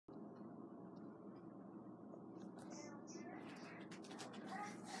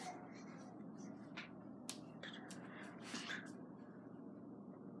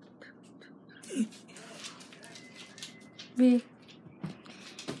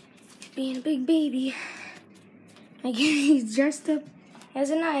Being a big baby. I guess he's dressed up as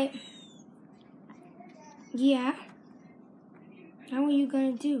a knight. Yeah. Now what are you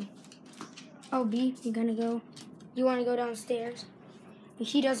gonna do? Oh, B, you want to go downstairs?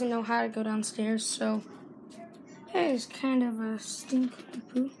 He doesn't know how to go downstairs, so that is kind of a stink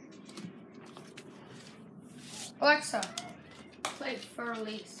poo. Alexa, play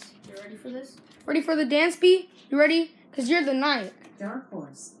Fur-Elise. You ready for this? Ready for the dance, B? You ready? Because you're the knight. Dark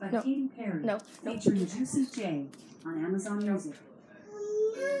Horse by Katy Perry. No. Featuring Juicy J on Amazon Music.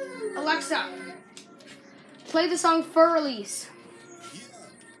 Alexa, play the song Fur-Elise.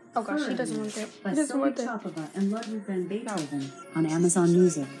 Oh gosh, he doesn't want that. By Sophie Chopova and Ludwig van Beethoven on Amazon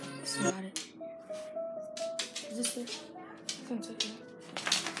Music. This is not it. Is this it? I think so.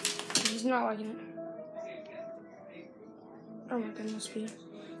 He's not liking it. Oh my goodness, B.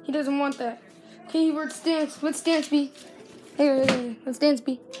 He doesn't want that. Okay, let's dance. Let's dance, B. Hey, let's dance,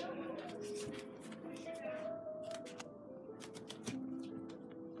 B.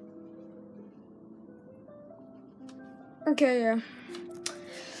 Okay, yeah.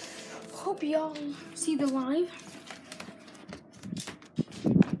 Hope y'all see the live.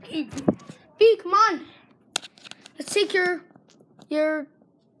 B, come on. Let's take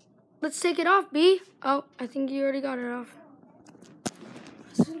let's take it off, B. Oh, I think you already got it off.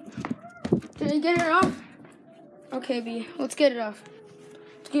 Did you get it off? Okay, B, let's get it off.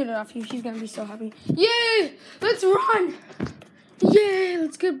 Let's get it off. He's gonna be so happy. Yay! Let's run! Yay!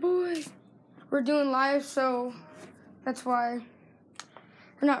 Let's get boy. We're doing live, so that's why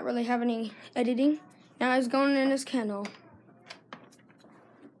we're not really having any editing. Now he's going in his kennel.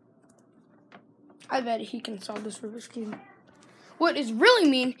 I bet he can solve this Rubik's Cube. What is really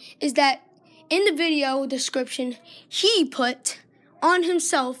mean is that in the video description, he put on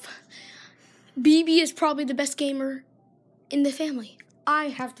himself, BB is probably the best gamer in the family. I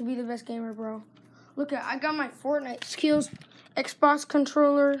have to be the best gamer, bro. Look at, I got my Fortnite skills, Xbox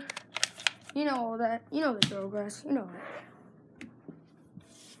controller. You know all that. You know the drill, guys. You know it.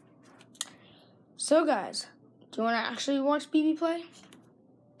 So, guys, do you want to actually watch BB play?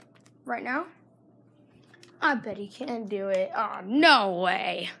 Right now? I bet he can do it. Oh, no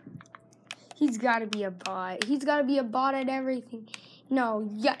way. He's got to be a bot. He's got to be a bot at everything. No,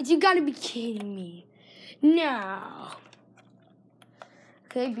 yeah, you got to be kidding me. No.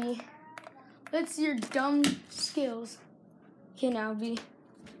 Okay, B. Let's see your dumb skills. Okay, now, B.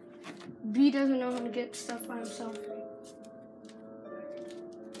 B doesn't know how to get stuff by himself.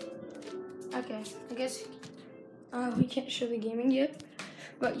 Okay, I guess we can't show the gaming yet.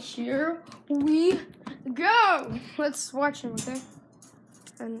 But here we go. Let's watch him, okay?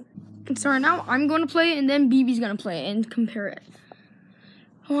 And sorry, now I'm going to play it, and then BB's going to play it and compare it.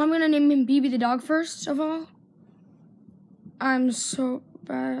 Oh, I'm going to name him BB the dog first of all. I'm so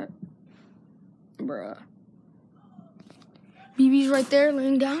bad. Bruh. BB's right there,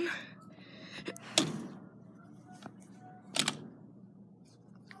 laying down.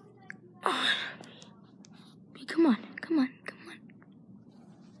 Oh. B, come on.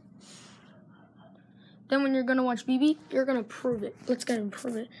 Then when you're gonna watch BB, you're gonna prove it. Let's get him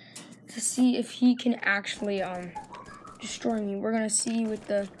prove it to see if he can actually destroy me. We're gonna see with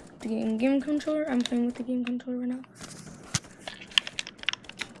the game controller. I'm playing with the game controller right now.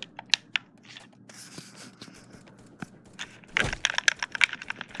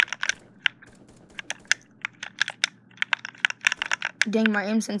 Dang, my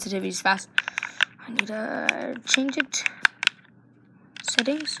aim sensitivity is fast. I need to change it.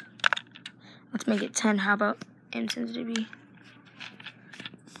 Settings. Let's make it 10. How about aim sensitivity?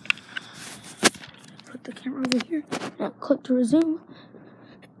 Put the camera over here. Now click to resume.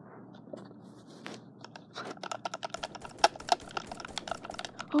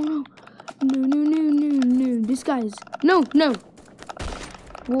 Oh no. No. This guy's. No.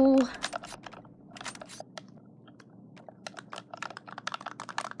 Well.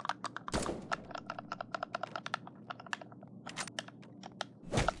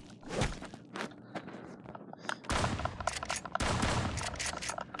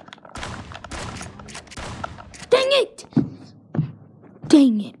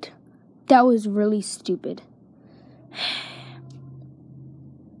 Dang it. That was really stupid.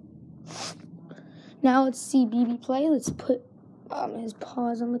 Now let's see BB play. Let's put his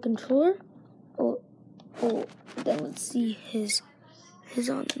paws on the controller. Oh, then let's see his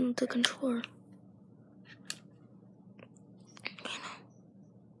on the controller.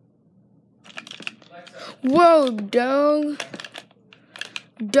 Whoa, dog.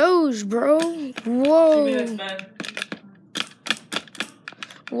 Doge, bro. Whoa. 2 minutes, man.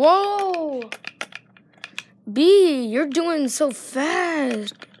 Whoa. B, you're doing so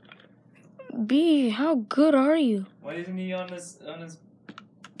fast. B, how good are you? Why isn't he on the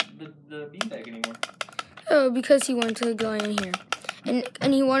beanbag anymore? Oh, because he wanted to go in here.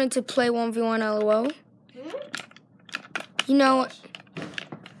 And he wanted to play 1v1 LOL. You know,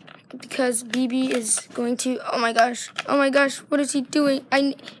 because BB is going to, oh my gosh, what is he doing?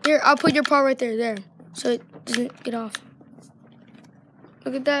 Here, I'll put your paw right there, so it doesn't get off.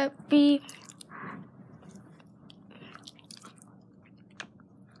 Look at that, B.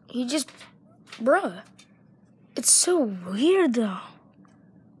 He just, bruh, it's so weird though.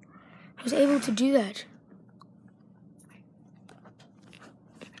 I was able to do that.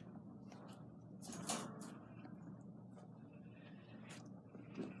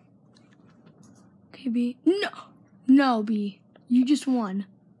 Okay, B. No, B. You just won.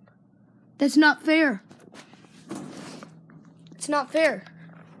 That's not fair. It's not fair.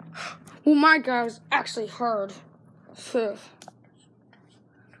 Well, my guy was actually hard.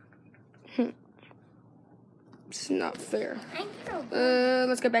 It's not fair.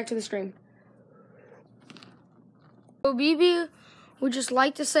 Let's get back to the stream. So, BB would just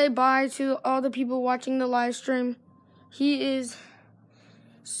like to say bye to all the people watching the live stream. He is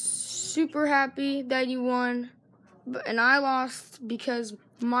super happy that you won, and I lost because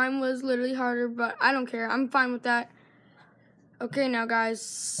mine was literally harder, but I don't care. I'm fine with that. Okay, now guys,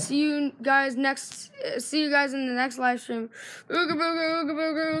 see you guys in the next live stream. Ooga booga, ooga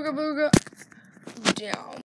booga, ooga booga. Down.